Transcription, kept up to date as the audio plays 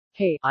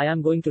Hey, I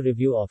am going to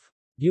review of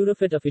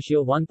Durafit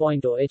Efficio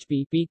 1.0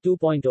 HP Peak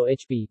 2.0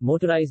 HP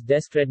Motorized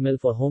Desk Treadmill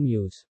for Home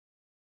Use.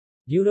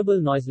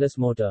 Durable noiseless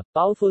motor,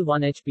 powerful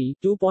 1 HP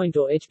 2.0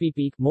 HP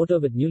peak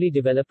motor with newly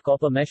developed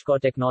copper mesh core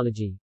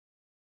technology,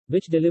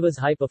 which delivers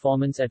high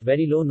performance at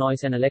very low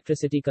noise and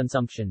electricity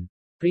consumption.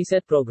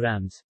 Preset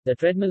programs. The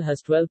treadmill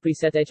has 12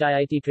 preset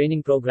HIIT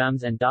training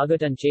programs and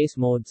target and chase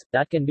modes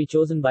that can be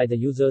chosen by the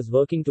users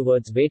working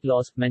towards weight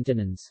loss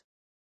maintenance.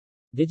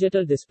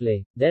 Digital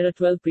display. There are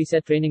 12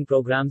 preset training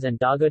programs and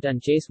target and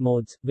chase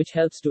modes, which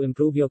helps to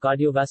improve your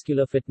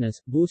cardiovascular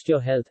fitness, boost your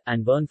health,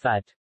 and burn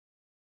fat.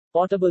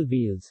 Portable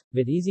wheels.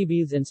 With easy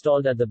wheels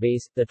installed at the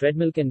base, the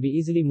treadmill can be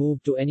easily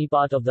moved to any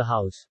part of the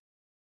house.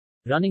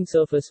 Running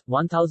surface.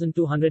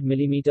 1200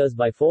 mm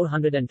by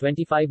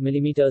 425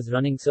 mm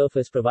running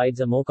surface provides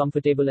a more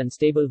comfortable and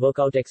stable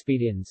workout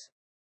experience.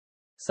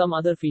 Some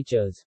other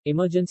features.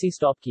 Emergency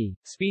stop key.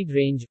 Speed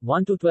range,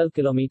 1 to 12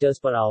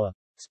 km per hour.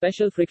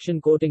 Special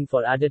friction coating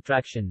for added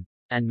traction.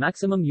 And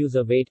maximum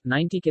user weight,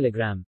 90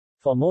 kg.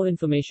 For more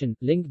information,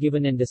 link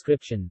given in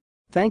description.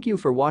 Thank you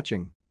for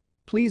watching.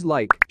 Please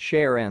like,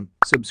 share and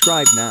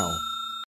subscribe now.